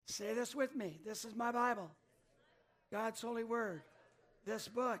Say this with me. This is my Bible, God's holy word. This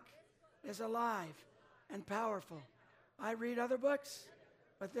book is alive and powerful. I read other books,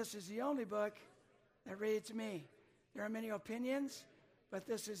 but this is the only book that reads me. There are many opinions, but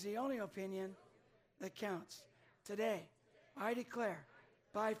this is the only opinion that counts. Today, I declare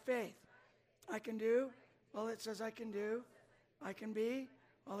by faith, I can do all it says I can do. I can be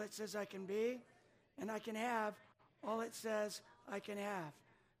all it says I can be. And I can have all it says I can have.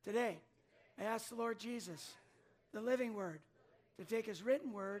 Today, I ask the Lord Jesus, the living word, to take his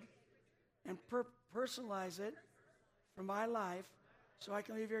written word and personalize it for my life so I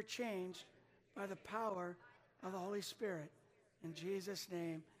can leave here changed by the power of the Holy Spirit. In Jesus'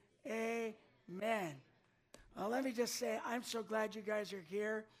 name, amen. Let me just say, I'm so glad you guys are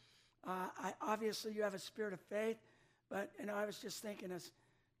here. Obviously, you have a spirit of faith, but I was just thinking as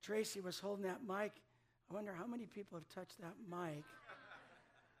Tracy was holding that mic, I wonder how many people have touched that mic.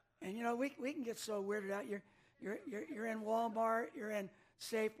 And we can get so weirded out. You're in Walmart, you're in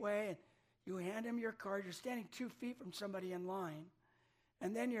Safeway, and you hand them your card. You're standing 2 feet from somebody in line,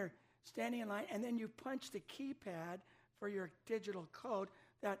 and then you're standing in line, and then you punch the keypad for your digital code.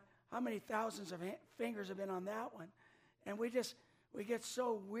 That how many thousands of fingers have been on that one? And we get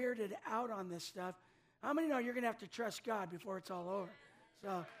so weirded out on this stuff. How many know you're going to have to trust God before it's all over?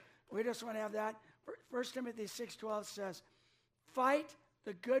 So we just want to have that. 1 Timothy 6:12 says, fight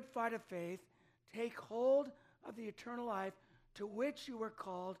the good fight of faith, take hold of the eternal life to which you were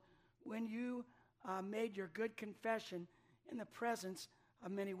called when you made your good confession in the presence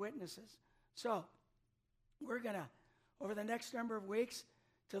of many witnesses. So we're going to, over the next number of weeks,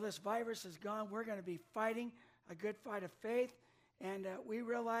 till this virus is gone, we're going to be fighting a good fight of faith. And we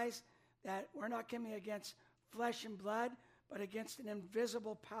realize that we're not coming against flesh and blood, but against an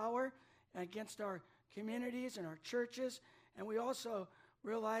invisible power, and against our communities and our churches. And we also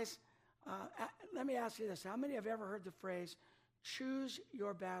realize, let me ask you this. How many have ever heard the phrase, choose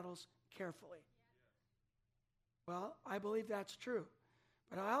your battles carefully? Well, I believe that's true.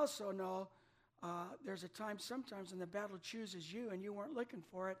 But I also know there's a time sometimes when the battle chooses you and you weren't looking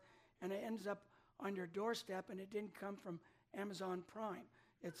for it, and it ends up on your doorstep, and it didn't come from Amazon Prime.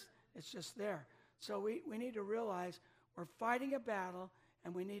 It's just there. So we need to realize we're fighting a battle,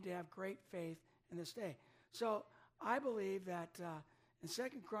 and we need to have great faith in this day. So I believe that in 2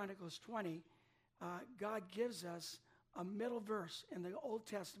 Chronicles 20, God gives us a middle verse in the Old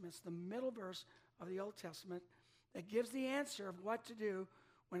Testament. It's the middle verse of the Old Testament that gives the answer of what to do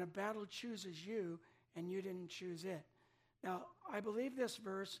when a battle chooses you and you didn't choose it. Now, I believe this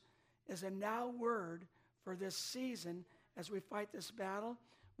verse is a now word for this season as we fight this battle.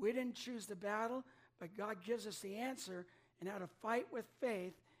 We didn't choose the battle, but God gives us the answer and how to fight with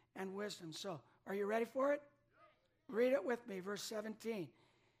faith and wisdom. So, are you ready for it? Read it with me, verse 17.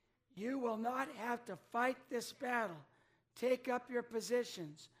 You will not have to fight this battle. Take up your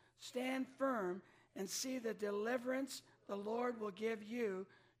positions, stand firm, and see the deliverance the Lord will give you,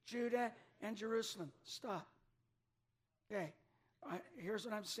 Judah and Jerusalem. Stop. Okay, here's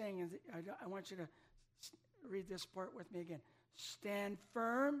what I'm saying. I want you to read this part with me again. Stand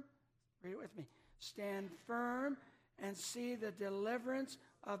firm. Read it with me. Stand firm and see the deliverance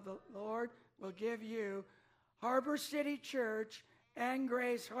of the Lord will give you, Harbor City Church and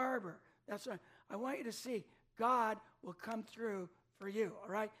Grace Harbor. That's what I want you to see. God will come through for you, all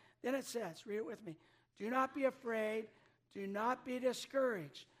right? Then it says, read it with me. Do not be afraid. Do not be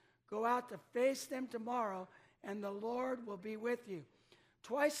discouraged. Go out to face them tomorrow, and the Lord will be with you.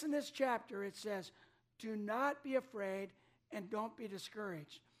 Twice in this chapter it says, do not be afraid and don't be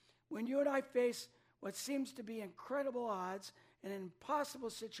discouraged. When you and I face what seems to be incredible odds and an impossible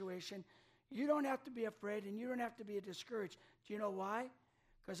situation, you don't have to be afraid and you don't have to be discouraged. Do you know why?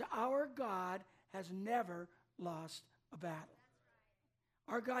 Because our God has never lost a battle.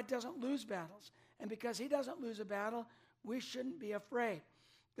 Our God doesn't lose battles. And because he doesn't lose a battle, we shouldn't be afraid.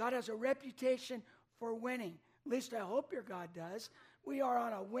 God has a reputation for winning. At least I hope your God does. We are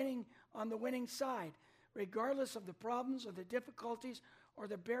on the winning side. Regardless of the problems or the difficulties or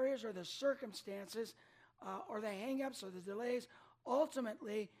the barriers or the circumstances or the hang-ups or the delays,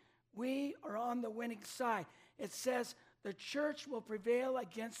 ultimately, we are on the winning side. It says the church will prevail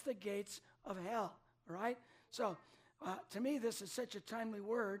against the gates of hell, all right? So, to me, this is such a timely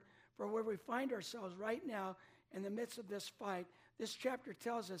word for where we find ourselves right now in the midst of this fight. This chapter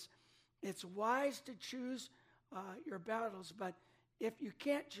tells us it's wise to choose your battles, but if you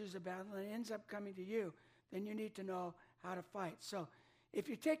can't choose a battle and it ends up coming to you, then you need to know how to fight. So if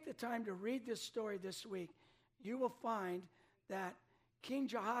you take the time to read this story this week, you will find that King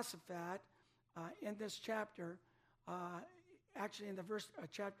Jehoshaphat in this chapter actually in the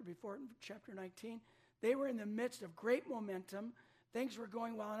chapter before, in chapter 19, they were in the midst of great momentum. Things were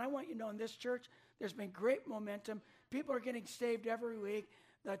going well. And I want you to know in this church, there's been great momentum. People are getting saved every week.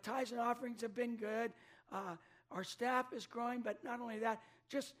 The tithes and offerings have been good. Our staff is growing, but not only that,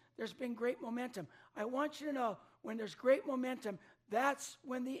 just there's been great momentum. I want you to know when there's great momentum, that's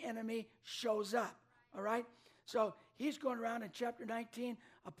when the enemy shows up, all right? So he's going around in chapter 19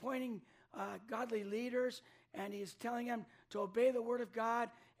 appointing godly leaders, and he's telling them to obey the word of God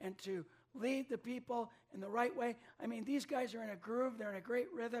and to lead the people in the right way. I mean, these guys are in a groove. They're in a great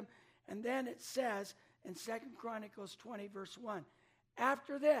rhythm. And then it says in 2 Chronicles 20, verse 1,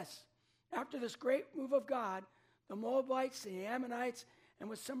 after this great move of God, the Moabites, the Ammonites, and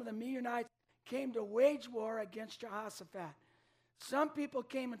with some of the Meunites came to wage war against Jehoshaphat. Some people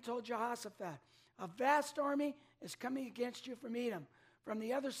came and told Jehoshaphat, a vast army is coming against you from Edom, from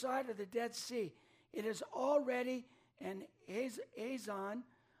the other side of the Dead Sea. It is already in Hazon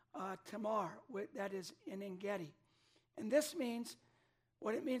Tamar, that is in En-gedi. And this means,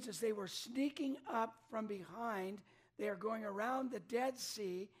 what it means is they were sneaking up from behind. They are going around the Dead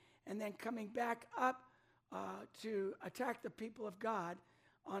Sea and then coming back up to attack the people of God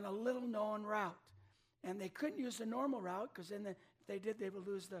on a little known route. And they couldn't use the normal route because then if they did, they would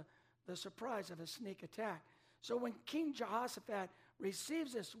lose the surprise of a sneak attack. So when King Jehoshaphat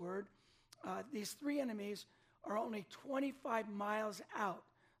receives this word, these three enemies are only 25 miles out,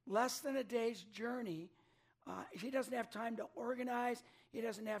 less than a day's journey. He doesn't have time to organize. He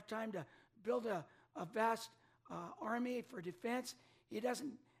doesn't have time to build a vast army for defense. He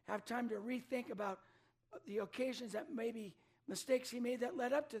doesn't have time to rethink about the occasions that maybe mistakes he made that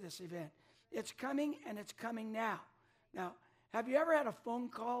led up to this event. It's coming, and it's coming now. Now, have you ever had a phone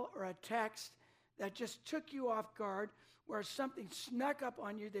call or a text that just took you off guard, where something snuck up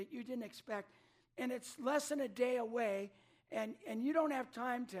on you that you didn't expect, and it's less than a day away, and you don't have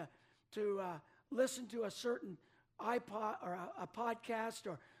time to listen to a certain iPod or a podcast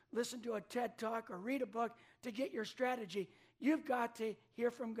or listen to a TED Talk or read a book to get your strategy? You've got to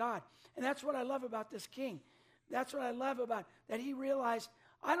hear from God. And that's what I love about this king. That's what I love about that he realized,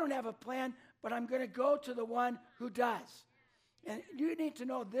 I don't have a plan, but I'm going to go to the one who does. And you need to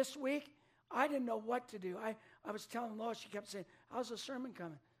know this week, I didn't know what to do. I was telling Lois, she kept saying, how's the sermon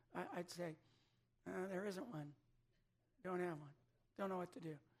coming? I'd say, there isn't one. Don't have one. Don't know what to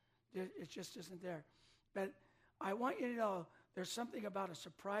do. It just isn't there. But I want you to know there's something about a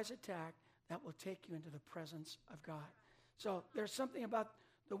surprise attack that will take you into the presence of God. So there's something about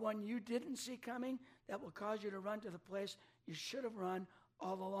the one you didn't see coming that will cause you to run to the place you should have run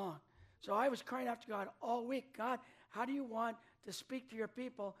all along. So I was crying out to God all week, God, how do you want to speak to your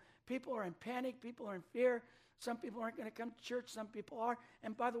people? People are in panic. People are in fear. Some people aren't going to come to church. Some people are.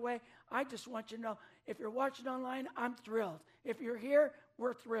 And by the way, I just want you to know, if you're watching online, I'm thrilled. If you're here,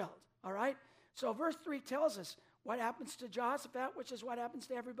 we're thrilled. All right? So verse 3 tells us what happens to Jehoshaphat, which is what happens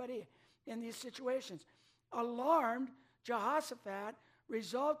to everybody in these situations. Alarmed, Jehoshaphat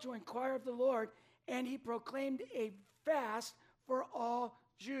resolved to inquire of the Lord, and he proclaimed a fast for all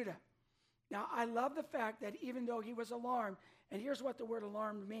Judah. Now, I love the fact that even though he was alarmed, and here's what the word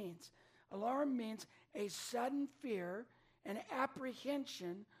alarmed means. Alarm means a sudden fear, an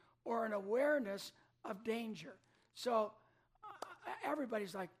apprehension, or an awareness of danger. So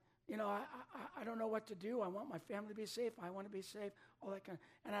everybody's like, I don't know what to do. I want my family to be safe. I want to be safe, all that kind of.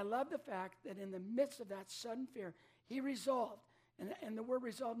 And I love the fact that in the midst of that sudden fear, he resolved. And the word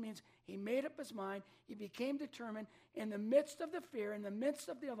resolve means he made up his mind. He became determined. In the midst of the fear, in the midst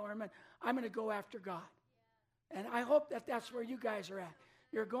of the alarmment, I'm going to go after God. And I hope that that's where you guys are at.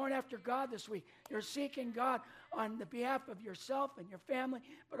 You're going after God this week. You're seeking God on the behalf of yourself and your family,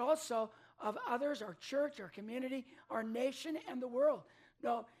 but also of others, our church, our community, our nation, and the world.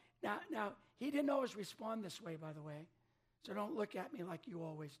 No, now, he didn't always respond this way, by the way. So don't look at me like you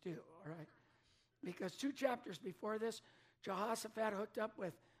always do, all right? Because 2 chapters before this, Jehoshaphat hooked up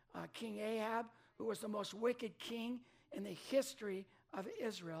with King Ahab, who was the most wicked king in the history of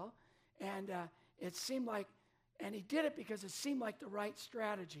Israel. And it seemed like, and he did it because it seemed like the right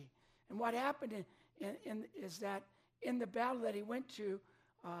strategy. And what happened is that in the battle that he went to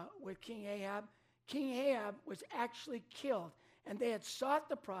with King Ahab was actually killed. And they had sought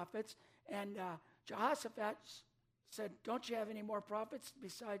the prophets, and Jehoshaphat said, don't you have any more prophets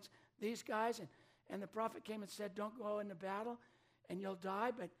besides these guys? And the prophet came and said, don't go into battle and you'll die.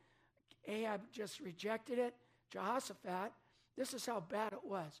 But Ahab just rejected it. Jehoshaphat, this is how bad it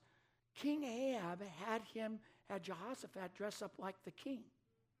was. King Ahab had Jehoshaphat dress up like the king,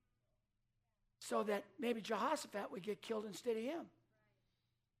 so that maybe Jehoshaphat would get killed instead of him.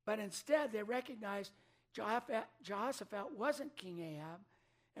 But instead, they recognized Jehoshaphat wasn't King Ahab.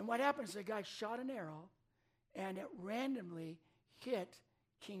 And what happened is the guy shot an arrow, and it randomly hit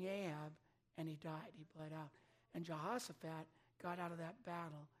King Ahab, and he died. He bled out. And Jehoshaphat got out of that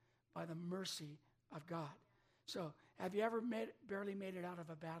battle by the mercy of God. So have you ever barely made it out of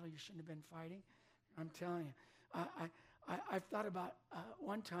a battle you shouldn't have been fighting? I'm telling you. I've thought about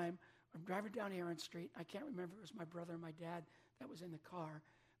one time, I'm driving down Aaron Street. I can't remember if it was my brother or my dad that was in the car,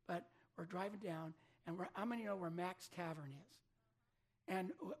 but we're driving down, and how many know where Max Tavern is?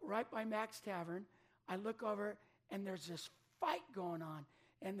 And right by Max Tavern, I look over, and there's this fight going on,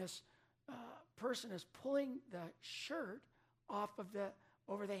 and this person is pulling the shirt off of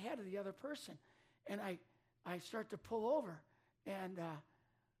over the head of the other person. And I start to pull over, and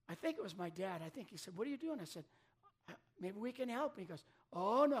I think it was my dad. I think he said, "What are you doing?" I said, "Maybe we can help." He goes,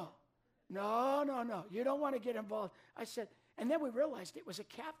 "Oh, no. No. You don't want to get involved." I said, and then we realized it was a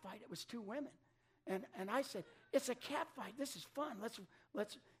cat fight. It was two women. And I said, "It's a cat fight. This is fun.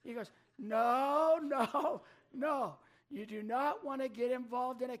 Let's." He goes, No. You do not want to get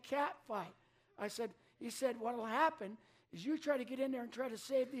involved in a cat fight. He said, what will happen is you try to get in there and try to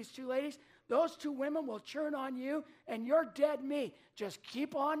save these two ladies. Those two women will turn on you, and you're dead meat. Just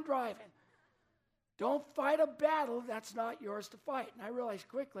keep on driving. Don't fight a battle that's not yours to fight. And I realized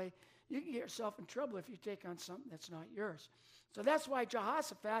quickly, you can get yourself in trouble if you take on something that's not yours. So that's why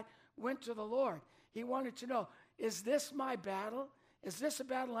Jehoshaphat went to the Lord. He wanted to know, is this my battle? Is this a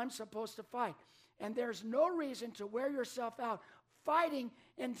battle I'm supposed to fight? And there's no reason to wear yourself out fighting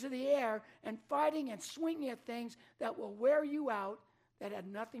into the air and fighting and swinging at things that will wear you out that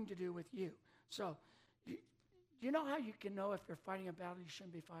had nothing to do with you. So, you know how you can know if you're fighting a battle you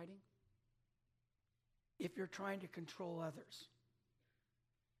shouldn't be fighting? If you're trying to control others.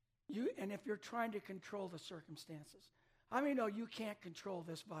 And if you're trying to control the circumstances. How many know you can't control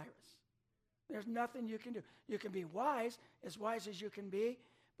this virus? There's nothing you can do. You can be wise as you can be,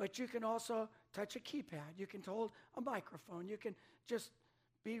 but you can also touch a keypad. You can hold a microphone. You can just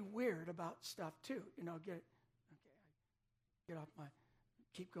be weird about stuff too. Get off my,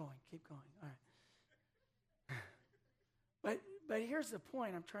 keep going. All right. But here's the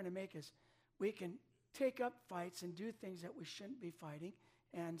point I'm trying to make is we can take up fights and do things that we shouldn't be fighting.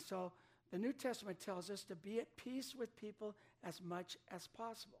 And so the New Testament tells us to be at peace with people as much as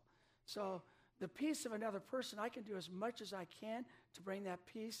possible. So the peace of another person, I can do as much as I can to bring that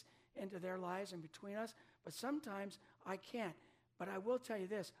peace into their lives and between us, but sometimes I can't. But I will tell you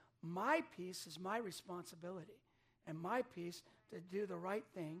this, my peace is my responsibility, and my peace to do the right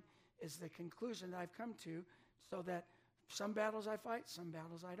thing is the conclusion that I've come to, so that some battles I fight, some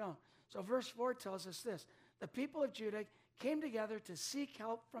battles I don't. So verse 4 tells us this, the people of Judah came together to seek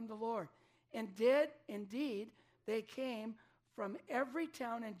help from the Lord, and indeed they came from every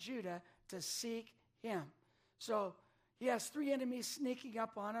town in Judah to seek him. So he has three enemies sneaking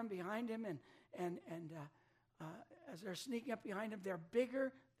up on him, behind him, and as they're sneaking up behind him, they're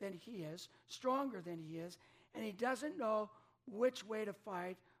bigger than he is, stronger than he is, and he doesn't know which way to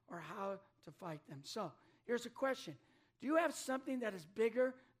fight or how to fight them. So here's a question. Do you have something that is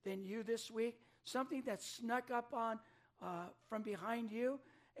bigger than you this week? Something that snuck up on from behind you?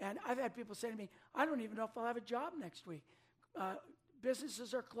 And I've had people say to me, I don't even know if I'll have a job next week.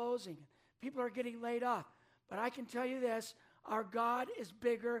 Businesses are closing. People are getting laid off. But I can tell you this, our God is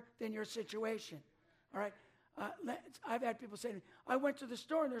bigger than your situation. All right? I've had people say to me, I went to the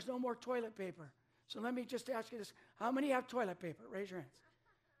store and there's no more toilet paper. So let me just ask you this. How many have toilet paper? Raise your hands.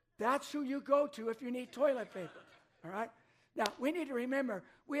 That's who you go to if you need toilet paper. All right? Now, we need to remember,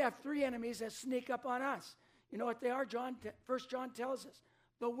 we have three enemies that sneak up on us. You know what they are? 1 John tells us.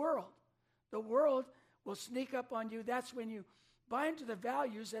 The world. The world will sneak up on you. That's when you buy into the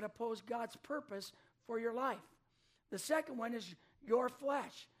values that oppose God's purpose for your life. The second one is your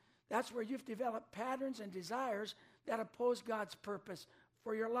flesh. That's where you've developed patterns and desires that oppose God's purpose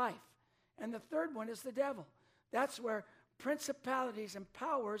for your life. And the third one is the devil. That's where principalities and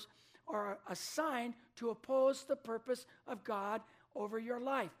powers are assigned to oppose the purpose of God over your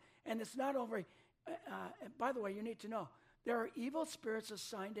life. And it's not over, by the way, you need to know, there are evil spirits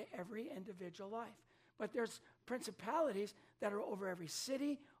assigned to every individual life. But there's principalities that are over every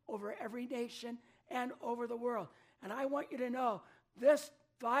city, over every nation, and over the world. And I want you to know this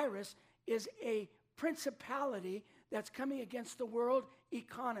virus is a principality that's coming against the world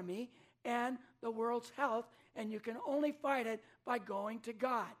economy and the world's health, and you can only fight it by going to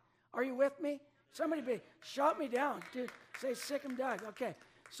God. Are you with me? Somebody shout me down. Dude, say, sick 'em, Doug. Okay,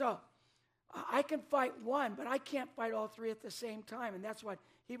 so I can fight one, but I can't fight all three at the same time, and that's what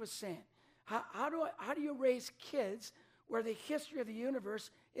he was saying. How do you raise kids where the history of the universe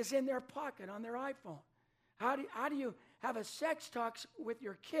is in their pocket on their iPhone? How do you have a sex talks with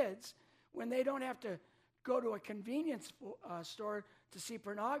your kids when they don't have to go to a convenience store to see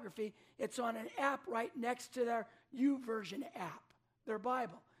pornography? It's on an app right next to their YouVersion app, their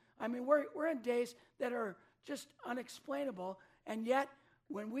Bible. I mean, we're in days that are just unexplainable, and yet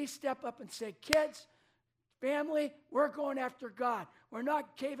when we step up and say, kids, family, we're going after God. We're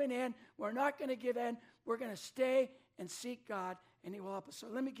not caving in. We're not going to give in. We're going to stay and seek God, and he will help us. So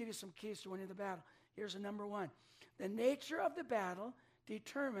let me give you some keys to winning the battle. Here's the number one. The nature of the battle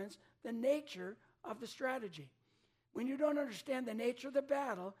determines the nature of the strategy. When you don't understand the nature of the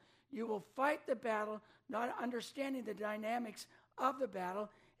battle, you will fight the battle not understanding the dynamics of the battle,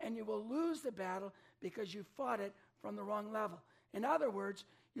 and you will lose the battle because you fought it from the wrong level. In other words,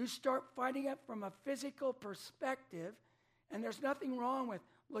 you start fighting it from a physical perspective, and there's nothing wrong with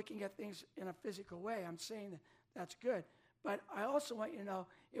looking at things in a physical way. I'm saying that that's good. But I also want you to know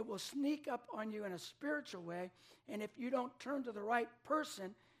it will sneak up on you in a spiritual way, and if you don't turn to the right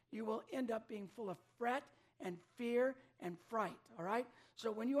person, you will end up being full of fret and fear and fright, all right? So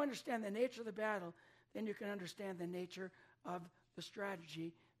when you understand the nature of the battle, then you can understand the nature of the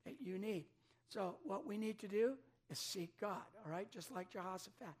strategy that you need. So what we need to do is seek God, all right, just like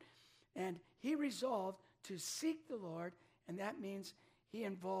Jehoshaphat. And he resolved to seek the Lord, and that means he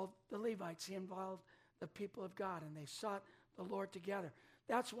involved the Levites. He involved the people of God, and they sought the Lord together.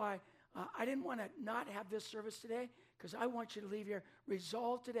 That's why I didn't want to not have this service today, because I want you to leave here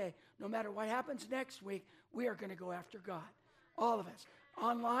resolved today. No matter what happens next week, we are going to go after God, all of us.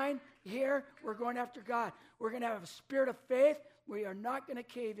 Online, here, we're going after God. We're going to have a spirit of faith. We are not going to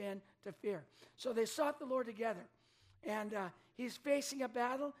cave in to fear. So they sought the Lord together. And he's facing a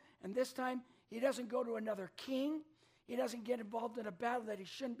battle, and this time he doesn't go to another king. He doesn't get involved in a battle that he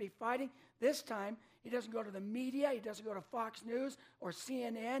shouldn't be fighting. This time, he doesn't go to the media. He doesn't go to Fox News or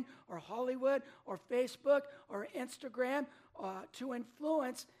CNN or Hollywood or Facebook or Instagram to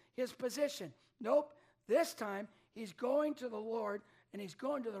influence his position. Nope. This time, he's going to the Lord, and he's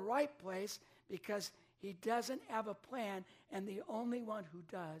going to the right place because he doesn't have a plan, and the only one who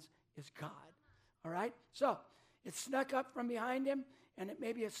does is God. All right? So, it snuck up from behind him, and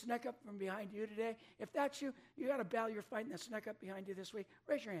maybe it snuck up from behind you today. If that's you, you got a battle you're fighting that snuck up behind you this week.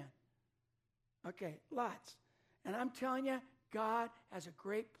 Raise your hand. Okay, lots. And I'm telling you, God has a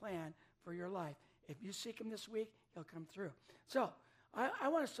great plan for your life. If you seek him this week, he'll come through. So I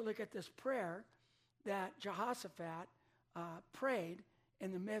want us to look at this prayer that Jehoshaphat prayed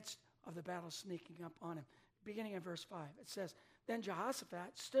in the midst of the battle sneaking up on him. Beginning in verse 5, it says, Then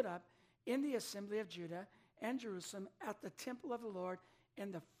Jehoshaphat stood up in the assembly of Judah and Jerusalem at the temple of the Lord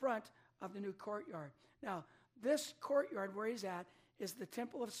in the front of the new courtyard. Now, this courtyard where he's at is the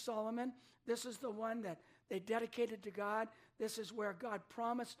temple of Solomon. This is the one that they dedicated to God. This is where God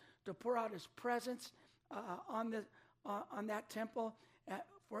promised to pour out his presence on that temple.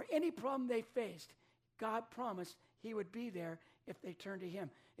 For any problem they faced, God promised he would be there if they turned to him.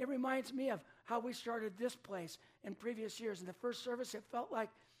 It reminds me of how we started this place in previous years. In the first service, it felt like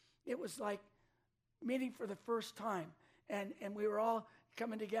it was like meeting for the first time, and we were all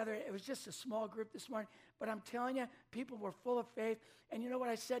coming together. It was just a small group this morning, but I'm telling you, people were full of faith. And you know what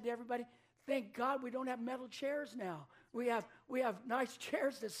I said to everybody? Thank God we don't have metal chairs now. We have nice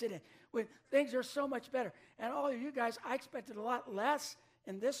chairs to sit in. Things are so much better. And all of you guys, I expected a lot less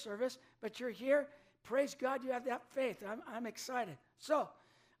in this service, but you're here. Praise God, you have that faith. I'm excited. So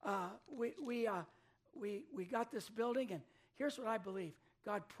we got this building, and here's what I believe: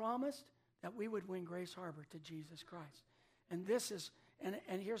 God promised that we would win Grace Harbor to Jesus Christ. And this is,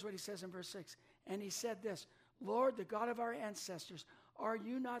 and here's what he says in verse 6. And he said this, Lord, the God of our ancestors, are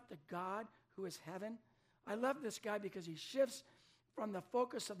you not the God who is heaven? I love this guy because he shifts from the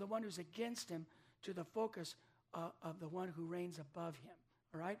focus of the one who's against him to the focus of the one who reigns above him.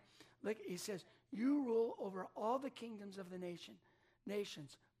 All right? Look, he says, you rule over all the kingdoms of the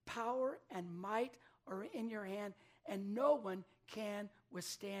nations. Power and might are in your hand, and no one can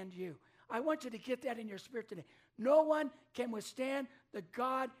withstand you. I want you to get that in your spirit today. No one can withstand the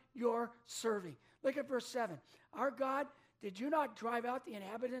God you're serving. Look at verse 7. Our God, did you not drive out the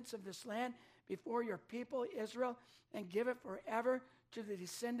inhabitants of this land before your people Israel and give it forever to the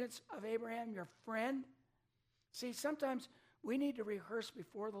descendants of Abraham, your friend? See, sometimes we need to rehearse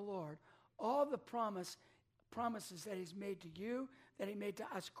before the Lord all the promises that he's made to you, that he made to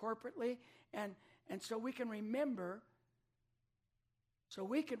us corporately, and so we can remember.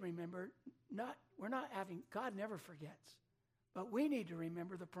 God never forgets. But we need to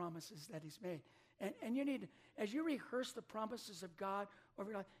remember the promises that he's made. And you need to, as you rehearse the promises of God over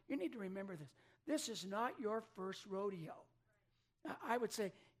your life, you need to remember this. This is not your first rodeo. I would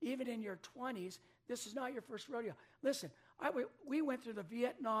say, even in your 20s, This is not your first rodeo. Listen, we went through the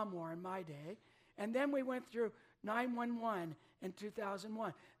Vietnam War in my day, and then we went through 9/11 in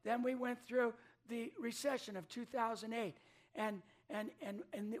 2001. Then we went through the recession of 2008, and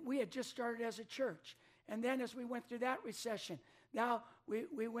we had just started as a church. And then as we went through that recession, now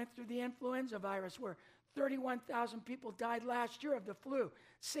we went through the influenza virus where 31,000 people died last year of the flu.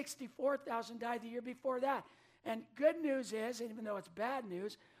 64,000 died the year before that. And good news is, even though it's bad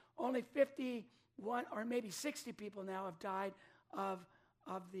news, only 51 or maybe 60 people now have died of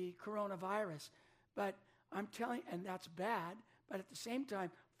the coronavirus. But I'm telling, and that's bad, but at the same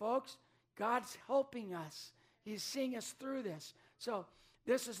time, folks, God's helping us. He's seeing us through this. So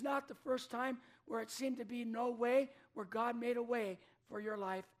this is not the first time where it seemed to be no way, where God made a way for your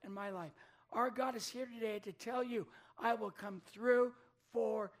life and my life. Our God is here today to tell you, I will come through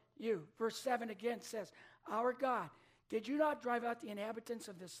for you. Verse 7 again says, our God, did you not drive out the inhabitants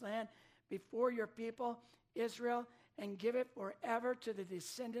of this land before your people, Israel, and give it forever to the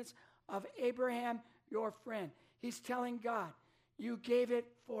descendants of Abraham, your friend? He's telling God, you gave it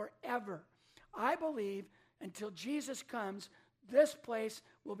forever. I believe until Jesus comes, this place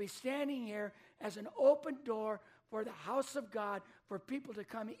will be standing here as an open door for the house of God, for people to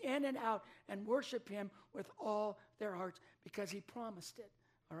come in and out and worship him with all their hearts, because he promised it,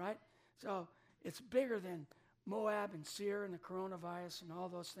 all right? So it's bigger than Moab and Seir and the coronavirus and all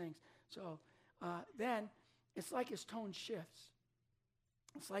those things. So then it's like his tone shifts.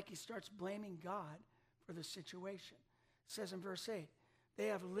 It's like he starts blaming God for the situation. It says in verse 8, they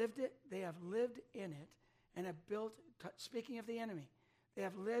have lived in it, and have built, speaking of the enemy, they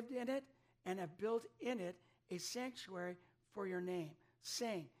have lived in it and have built in it a sanctuary for your name,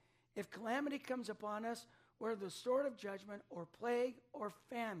 saying, if calamity comes upon us, whether the sword of judgment or plague or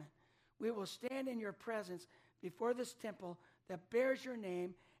famine, we will stand in your presence before this temple that bears your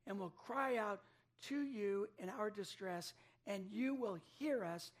name, and will cry out to you in our distress, and you will hear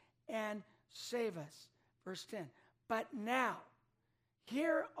us and save us. Verse 10, but now,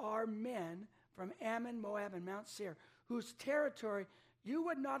 here are men from Ammon, Moab, and Mount Seir, whose territory you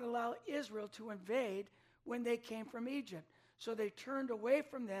would not allow Israel to invade when they came from Egypt. So they turned away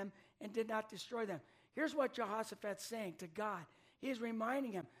from them and did not destroy them. Here's what Jehoshaphat's saying to God. He's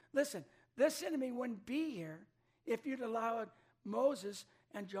reminding him, listen, this enemy wouldn't be here if you'd allowed Moses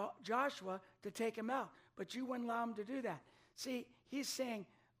and Joshua to take him out, but you wouldn't allow him to do that. See, he's saying,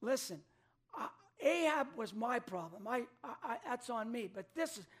 listen, Ahab was my problem. That's on me. But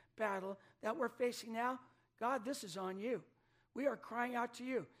this is battle that we're facing now. God, this is on you. We are crying out to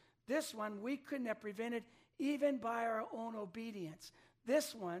you. This one we couldn't have prevented even by our own obedience.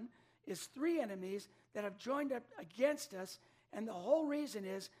 This one is three enemies that have joined up against us, and the whole reason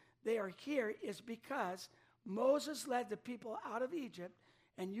is they are here is because Moses led the people out of Egypt,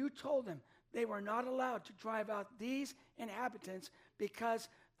 and you told them they were not allowed to drive out these inhabitants because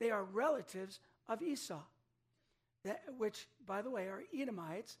they are relatives of Esau, which, by the way, are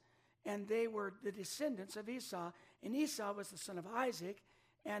Edomites, and they were the descendants of Esau, and Esau was the son of Isaac,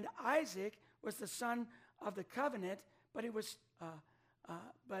 and Isaac was the son of the covenant, but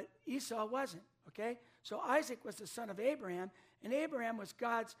but Esau wasn't, okay? So Isaac was the son of Abraham, and Abraham was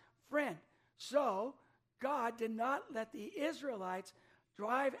God's friend. So God did not let the Israelites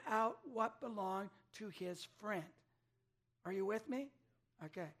drive out what belonged to his friend. Are you with me?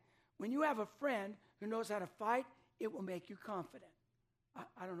 Okay. When you have a friend who knows how to fight, it will make you confident.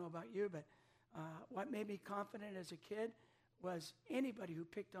 I don't know about you, but what made me confident as a kid was anybody who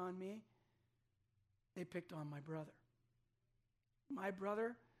picked on me, they picked on my brother. My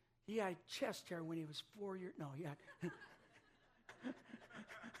brother, he had chest hair when he was 4 years. No, he had.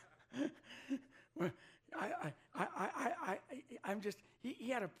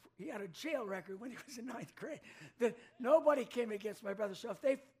 He had a jail record when he was in 9th grade. Nobody came against my brother. So if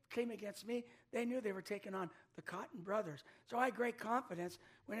they came against me, they knew they were taking on the Cotton brothers. So I had great confidence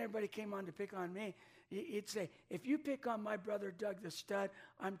when everybody came on to pick on me. He'd say, if you pick on my brother Doug the Stud,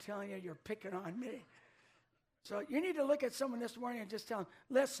 I'm telling you, you're picking on me. So you need to look at someone this morning and just tell them,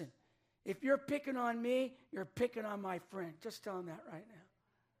 listen, if you're picking on me, you're picking on my friend. Just tell them that right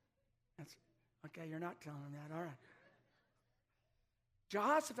now. Okay, you're not telling them that. All right.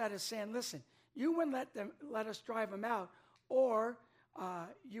 Jehoshaphat is saying, listen, you wouldn't let us drive them out, or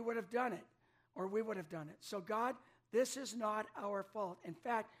you would have done it, or we would have done it. So God, this is not our fault. In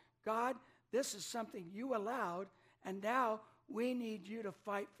fact, God, this is something you allowed, and now we need you to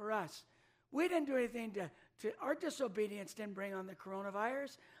fight for us. We didn't do anything our disobedience didn't bring on the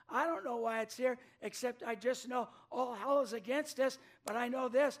coronavirus. I don't know why it's here, except I just know all hell is against us, but I know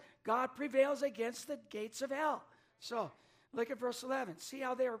this, God prevails against the gates of hell. So, look at verse 11. See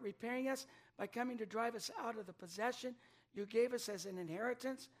how they are repairing us by coming to drive us out of the possession you gave us as an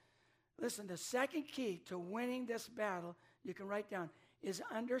inheritance. Listen, the second key to winning this battle, you can write down, is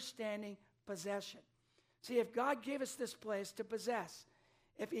understanding possession. See, if God gave us this place to possess,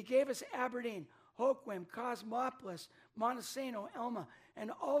 if he gave us Aberdeen, Hoquiam, Cosmopolis, Montesano, Elma,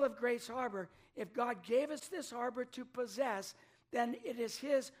 and all of Grace Harbor, if God gave us this harbor to possess, then it is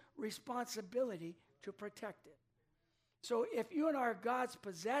his responsibility to protect it. So if you and I are God's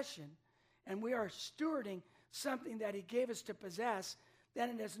possession, and we are stewarding something that he gave us to possess,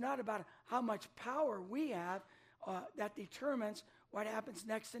 then it is not about how much power we have that determines what happens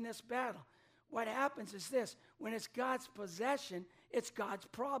next in this battle. What happens is this: when it's God's possession, it's God's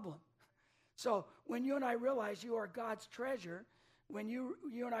problem. So when you and I realize you are God's treasure, when you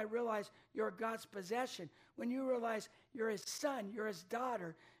and I realize you're God's possession, when you realize you're his son, you're his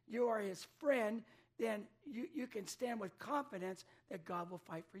daughter, you are his friend, then you can stand with confidence that God will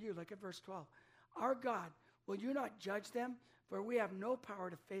fight for you. Look at verse 12. Our God, will you not judge them? For we have no power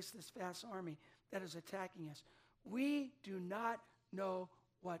to face this vast army that is attacking us. We do not know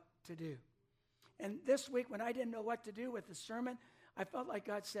what to do. And this week, when I didn't know what to do with the sermon, I felt like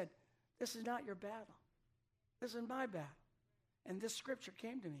God said, this is not your battle. This is my battle. And this scripture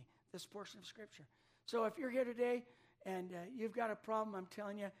came to me, this portion of scripture. So if you're here today and you've got a problem, I'm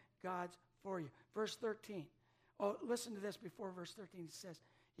telling you, God's for you. Verse 13. Oh, listen to this before verse 13.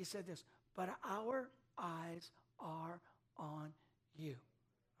 He said this, but our eyes are on you.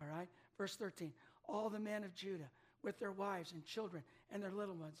 All right? Verse 13. All the men of Judah with their wives and children and their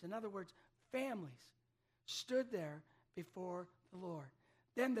little ones, in other words, families, stood there before the Lord.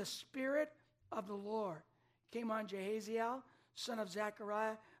 Then the Spirit of the Lord came on Jehaziel, son of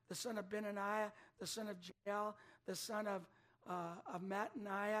Zechariah, the son of Benaniah, the son of Jael, the son of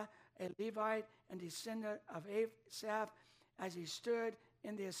Mattaniah, a Levite and descendant of Asaph, as he stood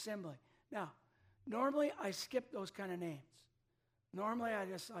in the assembly. Now, normally I skip those kind of names. Normally I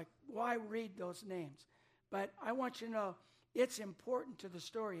just why read those names? But I want you to know it's important to the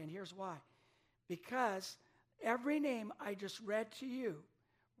story, and here's why. Because every name I just read to you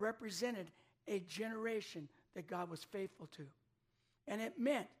represented a generation that God was faithful to. And it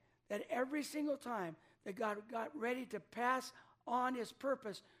meant that every single time that God got ready to pass on his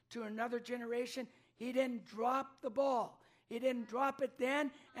purpose to another generation, he didn't drop the ball. He didn't drop it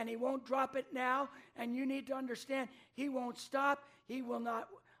then, and he won't drop it now. And you need to understand, he won't stop. He will not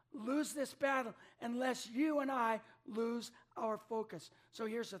lose this battle unless you and I lose our focus. So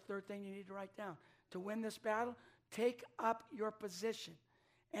here's the third thing you need to write down. To win this battle, take up your position,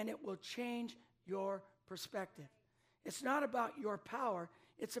 and it will change your perspective. It's not about your power.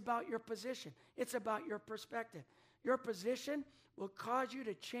 It's about your position. It's about your perspective. Your position will cause you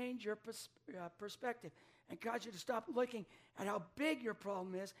to change your perspective and cause you to stop looking at how big your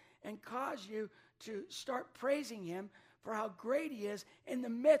problem is and cause you to start praising him for how great he is in the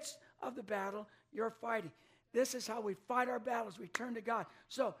midst of the battle you're fighting. This is how we fight our battles. We turn to God.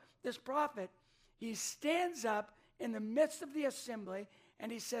 So this prophet, he stands up in the midst of the assembly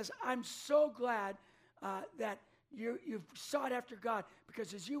and he says, I'm so glad that you've sought after God,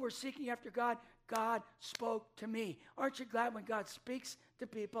 because as you were seeking after God, God spoke to me. Aren't you glad when God speaks to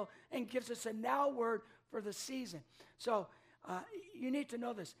people and gives us a now word for the season? So you need to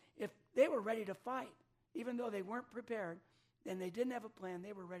know this. If they were ready to fight, even though they weren't prepared, then they didn't have a plan,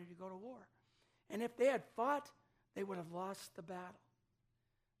 they were ready to go to war. And if they had fought, they would have lost the battle.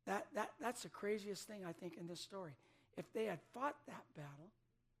 That's the craziest thing, I think, in this story. If they had fought that battle,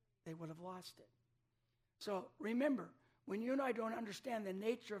 they would have lost it. So remember, when you and I don't understand the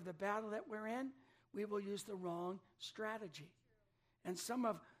nature of the battle that we're in, we will use the wrong strategy. And some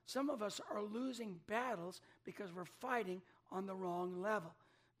of us are losing battles because we're fighting on the wrong level.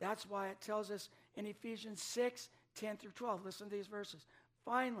 That's why it tells us in Ephesians 6, 10 through 12. Listen to these verses.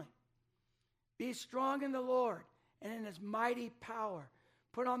 Finally, be strong in the Lord and in his mighty power.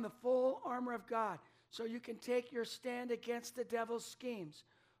 Put on the full armor of God so you can take your stand against the devil's schemes.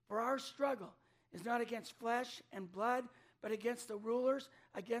 For our struggle is not against flesh and blood, but against the rulers,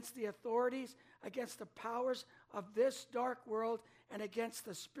 against the authorities, against the powers of this dark world, and against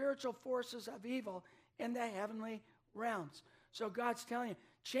the spiritual forces of evil in the heavenly realms. So God's telling you,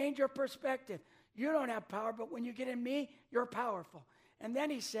 change your perspective. You don't have power, but when you get in me, you're powerful. And then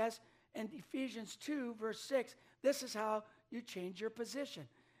he says in Ephesians 2, verse 6, this is how you change your position.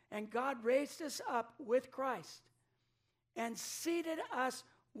 And God raised us up with Christ and seated us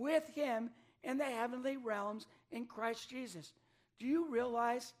with him in the heavenly realms in Christ Jesus. Do you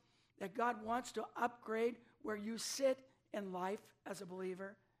realize that God wants to upgrade where you sit in life as a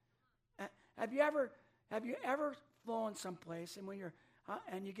believer? Have you ever flown someplace and when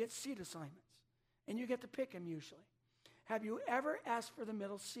and you get seat assignments? and you get to pick them usually. Have you ever asked for the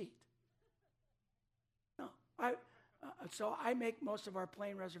middle seat? No. So I make most of our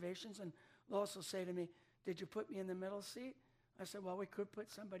plane reservations, and Lois will say to me, did you put me in the middle seat? I said, well, we could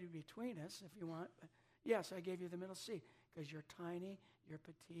put somebody between us if you want. But yes, I gave you the middle seat because you're tiny, you're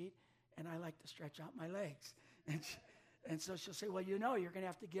petite, and I like to stretch out my legs. And so she'll say, well, you're going to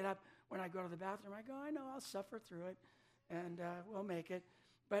have to get up when I go to the bathroom. I go, I know, I'll suffer through it, and we'll make it.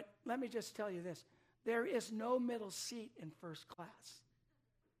 But let me just tell you this. There is no middle seat in first class.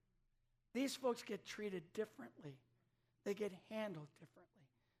 These folks get treated differently. They get handled differently.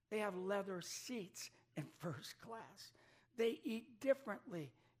 They have leather seats in first class. They eat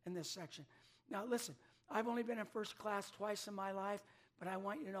differently in this section. Now, listen, I've only been in first class twice in my life, but I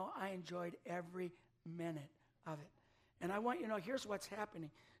want you to know I enjoyed every minute of it. And I want you to know, here's what's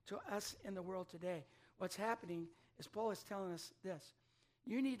happening to us in the world today. What's happening is Paul is telling us this.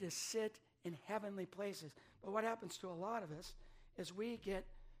 You need to sit in heavenly places. But what happens to a lot of us is we get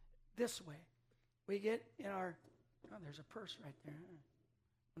this way. We get in our, oh, there's a purse right there.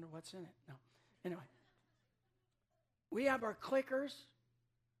 I wonder what's in it. No. Anyway. We have our clickers.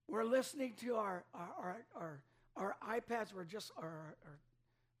 We're listening to our iPads. We're just our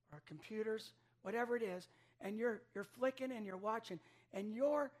computers, whatever it is. And you're flicking and you're watching. And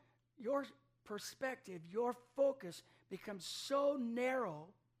your perspective, your focus becomes so narrow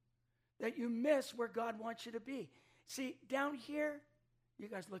that you miss where God wants you to be. See, down here, you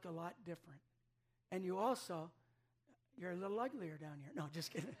guys look a lot different. And you also, you're a little uglier down here. No,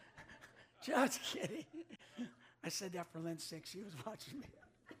 just kidding. Just kidding. I said that for Lynn's sake. She was watching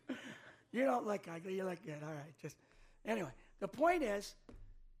me. You don't look ugly. You look good. All right. Anyway, the point is,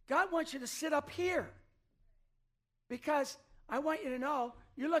 God wants you to sit up here. Because I want you to know,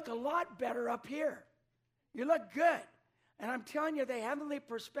 you look a lot better up here. You look good. And I'm telling you, the heavenly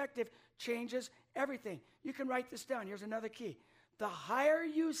perspective changes everything. You can write this down. Here's another key. The higher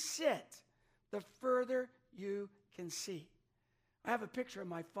you sit, the further you can see. I have a picture of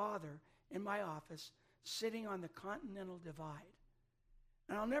my father in my office sitting on the Continental Divide.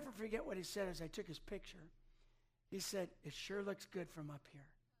 And I'll never forget what he said as I took his picture. He said, it sure looks good from up here.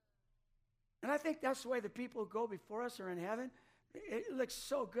 And I think that's the way the people who go before us are in heaven. It looks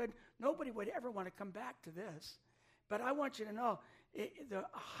so good. Nobody would ever want to come back to this. But I want you to know, the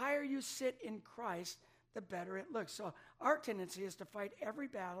higher you sit in Christ, the better it looks. So our tendency is to fight every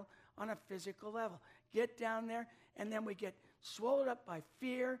battle on a physical level. Get down there, and then we get swallowed up by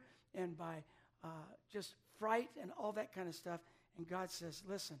fear and by just fright and all that kind of stuff. And God says,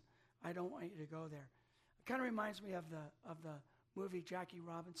 listen, I don't want you to go there. It kind of reminds me of the movie Jackie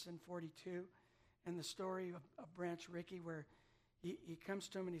Robinson, 42, and the story of Branch Rickey, where he comes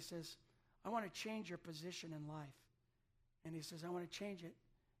to him and he says, I want to change your position in life. And he says, I want to change it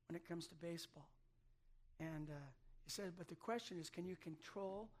when it comes to baseball. And he said, but the question is, can you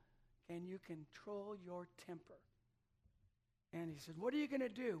control your temper? And he said, what are you going to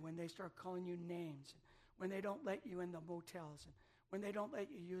do when they start calling you names, and when they don't let you in the motels, and when they don't let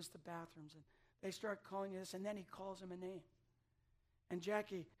you use the bathrooms, and they start calling you this, and then he calls him a name. And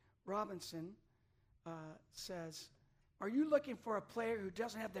Jackie Robinson says, are you looking for a player who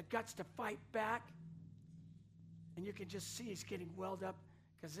doesn't have the guts to fight back? And you can just see he's getting welled up,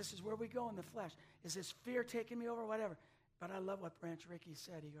 because this is where we go in the flesh. Is this fear taking me over, whatever? But I love what Branch Rickey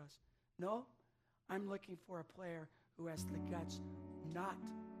said. He goes, no, I'm looking for a player who has the guts not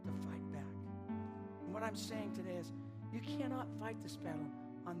to fight back. And what I'm saying today is, you cannot fight this battle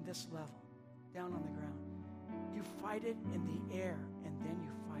on this level, down on the ground. You fight it in the air, and then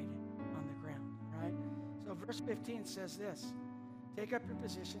you fight it on the ground, right? So verse 15 says this. Take up your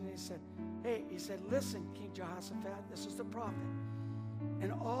position. And he said, listen, King Jehoshaphat, this is the prophet,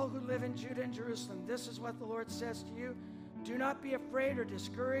 and all who live in Judah and Jerusalem, this is what the Lord says to you. Do not be afraid or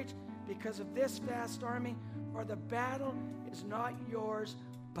discouraged because of this vast army, for the battle is not yours,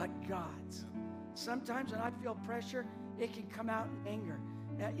 but God's. Sometimes when I feel pressure, it can come out in anger.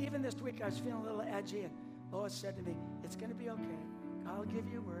 Now, even this week, I was feeling a little edgy, and Lois said to me, it's going to be okay. God will give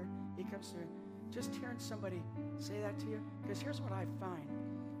you a word. He comes through. Just hearing somebody say that to you, because here's what I find,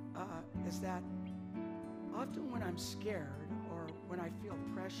 is that often when I'm scared or when I feel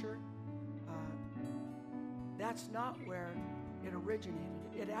pressure, that's not where it originated.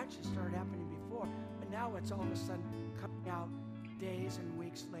 It actually started happening before, but now it's all of a sudden coming out days and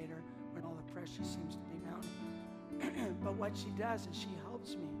weeks later when all the pressure seems to be mounting. But what she does is she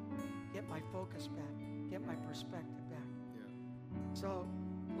helps me get my focus back, get my perspective back. Yeah. So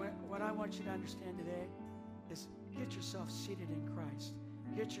what I want you to understand today is get yourself seated in Christ.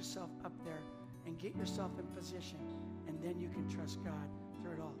 Get yourself up there and get yourself in position, and then you can trust God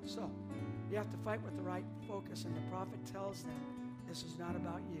through it all. So you have to fight with the right focus, and the prophet tells them this is not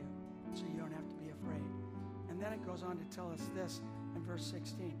about you, so you don't have to be afraid. And then it goes on to tell us this in verse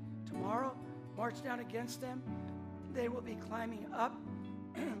 16. Tomorrow, march down against them. They will be climbing up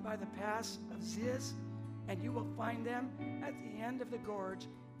by the pass of Ziz, and you will find them at the end of the gorge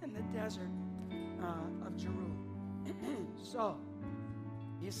in the desert of Jeruel. So,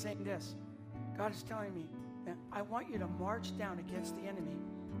 he's saying this. God is telling me that I want you to march down against the enemy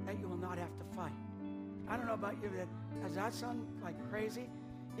that you will not have to fight. I don't know about you, but does that sound like crazy?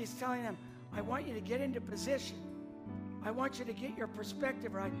 He's telling them, I want you to get into position. I want you to get your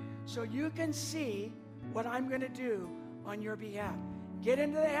perspective right so you can see what I'm going to do on your behalf. Get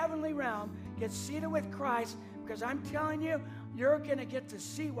into the heavenly realm, get seated with Christ, because I'm telling you, you're going to get to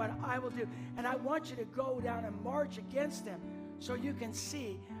see what I will do. And I want you to go down and march against them so you can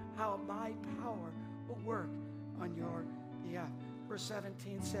see how my power will work on your behalf. Verse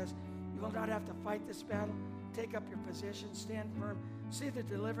 17 says, you will not have to fight this battle. Take up your position, stand firm. See the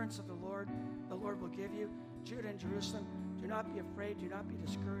deliverance of the Lord will give you. Judah and Jerusalem, do not be afraid, do not be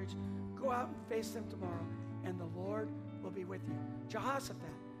discouraged. Go out and face them tomorrow, and the Lord will be with you.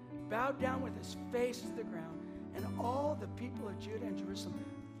 Jehoshaphat bowed down with his face to the ground, and all the people of Judah and Jerusalem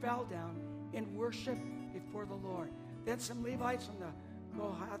fell down in worship before the Lord. Then some Levites from the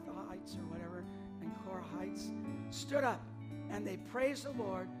Kohathites or whatever, and Korahites, stood up, and they praised the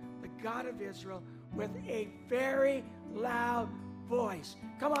Lord, the God of Israel, with a very loud voice.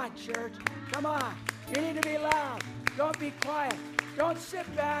 Come on, church. Come on. You need to be loud. Don't be quiet. Don't sit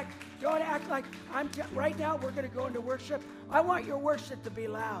back. Don't act like right now we're going to go into worship. I want your worship to be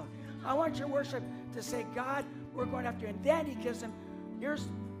loud. I want your worship to say, God, we're going after you. And then he gives them, here's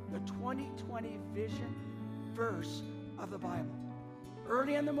the 2020 vision verse of the Bible.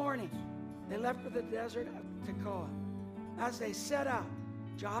 Early in the morning, they left for the desert of Tekoa. As they set out,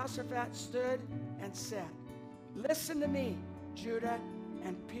 Jehoshaphat stood and said, listen to me, Judah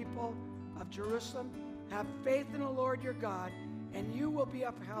and people of Jerusalem. Have faith in the Lord your God, and you will be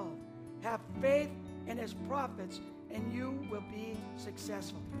upheld. Have faith in his prophets, and you will be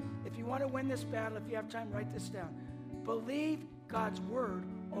successful. If you want to win this battle, if you have time, write this down. Believe God's word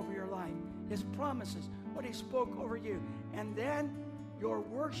over your life, his promises, what he spoke over you, and then your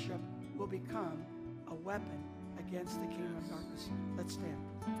worship will become a weapon against the kingdom of darkness. Let's stand.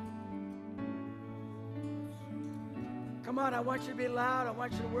 Come on, I want you to be loud. I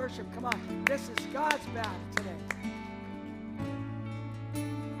want you to worship. Come on. This is God's battle today.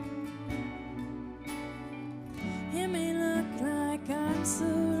 It may look like I'm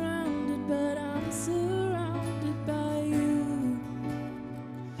surrounded, but I'm surrounded by you.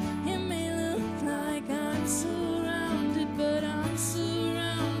 It may look like I'm surrounded, but I'm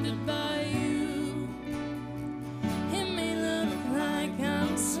surrounded by you. It may look like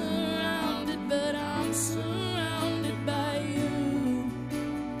I'm surrounded, but I'm surrounded by you.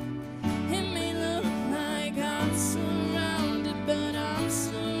 It may look like I'm surrounded, but I'm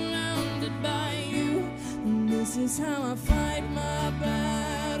surrounded by you. And this is how I fight my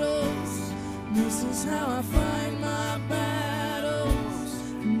battles. This is how I fight my battles.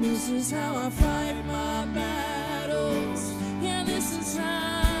 And this is how I fight my battles. Yeah, this is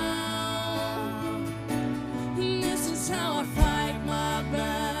how. And this is how I fight my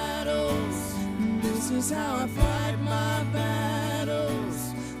battles. And this is how I fight my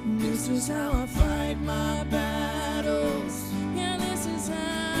battles. And this is how I fight my battles. Yeah, this is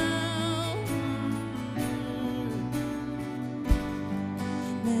how.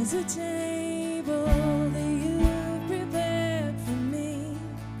 There's a table that you prepared for me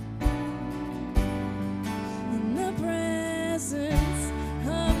in the presence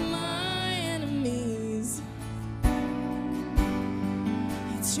of my enemies.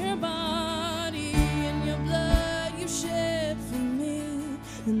 It's your body and your blood you shed for me,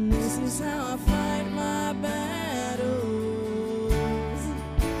 and this is how I fight my battles.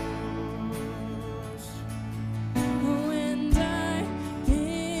 And I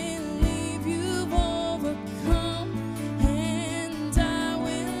believe you've overcome, and I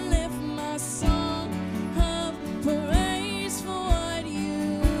will lift my song of praise for what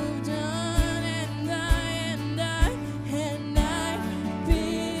you've done. And I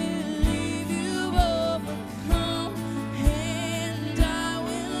believe you've overcome, and I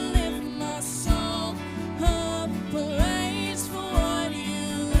will lift my song of praise for what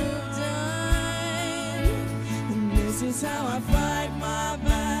you've done. And this is how I fight my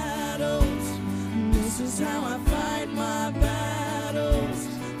battles. And this is how I fight my battles.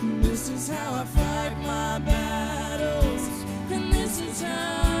 And this is how I fight my battles. And this is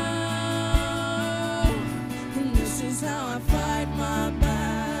how I fight my battles.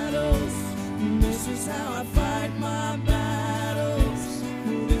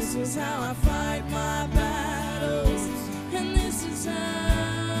 is how I fight my battles. And this is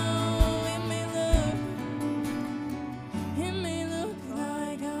how it may look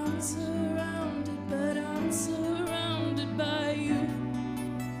like I'm surrounded, but I'm surrounded by you.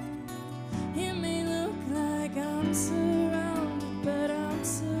 It may look like I'm surrounded, but I'm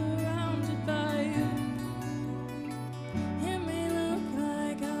surrounded by you. It may look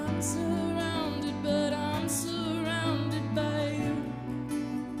like I'm surrounded, but I'm surrounded by you.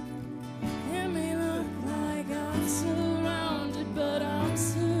 It may look like I'm surrounded, but I'm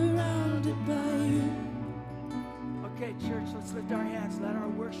surrounded by you. Okay, church, let's lift our hands. Let our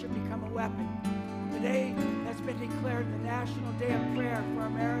worship become a weapon. Today has been declared the National Day of Prayer for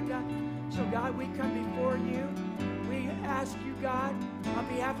America. So, God, we come before you. We ask you, God, on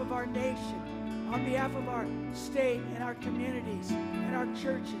behalf of our nation, on behalf of our state and our communities and our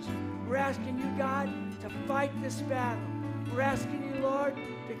churches, we're asking you, God, to fight this battle. We're asking you, Lord,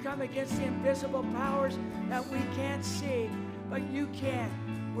 to come against the invisible powers that we can't see, but you can.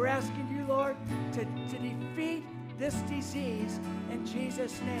 We're asking you, Lord, to defeat this disease in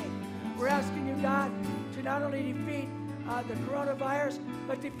Jesus' name. We're asking you, God, to not only defeat the coronavirus,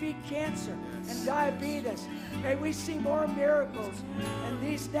 but defeat cancer and diabetes. May we see more miracles in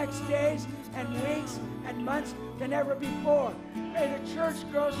these next days and weeks and months than ever before. May the church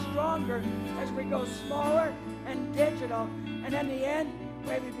grow stronger as we go smaller and digital, and in the end,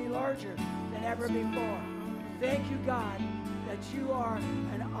 may we be larger than ever before. Thank you, God, that you are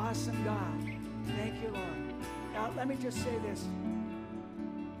an awesome God. Thank you, Lord. Now, let me just say this.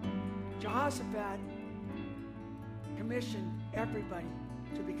 Jehoshaphat commissioned everybody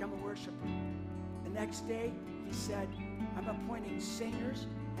to become a worshiper. The next day, he said, I'm appointing singers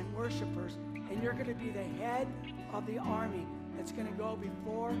and worshipers, and you're going to be the head of the army that's going to go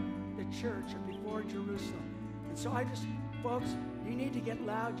before the church or before Jerusalem. And so folks, you need to get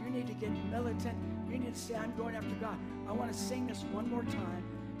loud. You need to get militant. You need to say, I'm going after God. I want to sing this one more time.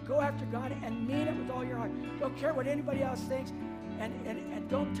 Go after God and mean it with all your heart. Don't care what anybody else thinks, and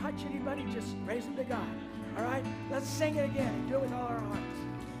don't touch anybody. Just raise them to God. All right? Let's sing it again and do it with all our hearts.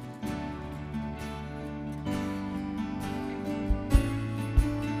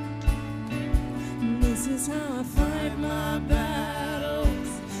 This is how I fight my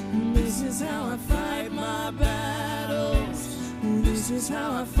battles. This is how I fight my battles. This is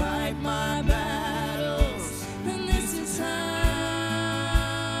how I fight my battles. And this is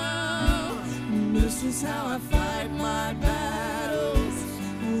how I fight my battles.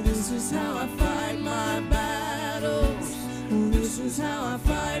 This is how I fight my battles. This is how I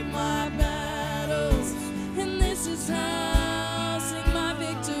fight my battles. And this is how I sing my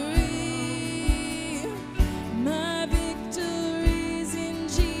victory. My victory's in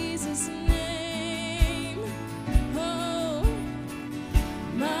Jesus' name. Oh,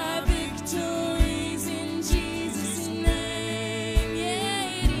 my victory's in Jesus' name.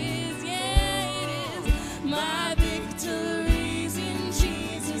 Yeah, it is. Yeah, it is. My victory's in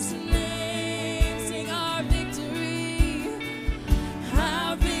Jesus' name. Sing our victory.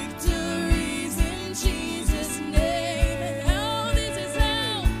 Our victory's in Jesus' name. And oh, this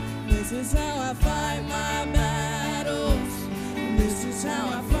is how I fight my battles. This is how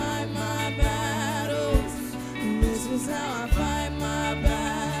I fight my battles. This is how I fight my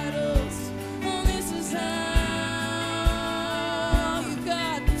battles. Oh, this is how you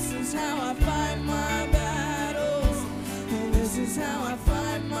got. This is how I fight my battles. And this is how I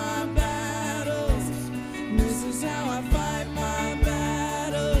fight my battles. This is how I fight my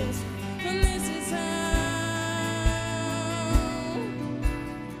battles. And this is how.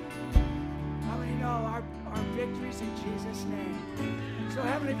 How many know our victories in Jesus' name? So,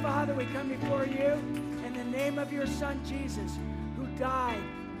 Heavenly Father, we come before you in the name of your Son, Jesus, who died,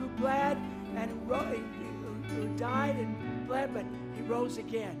 who bled, and who died and bled, but he rose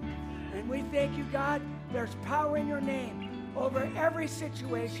again. And we thank you, God, there's power in your name over every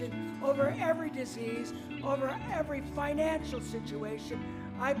situation, over every disease, over every financial situation.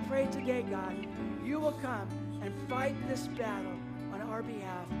 I pray today, God, you will come and fight this battle on our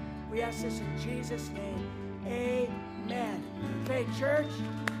behalf. We ask this in Jesus' name. Amen. Okay, church,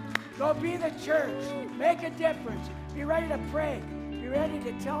 go be the church. Make a difference. Be ready to pray. Be ready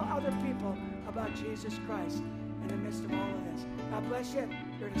to tell other people about Jesus Christ in the midst of all of this. God bless you.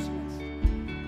 You're dismissed.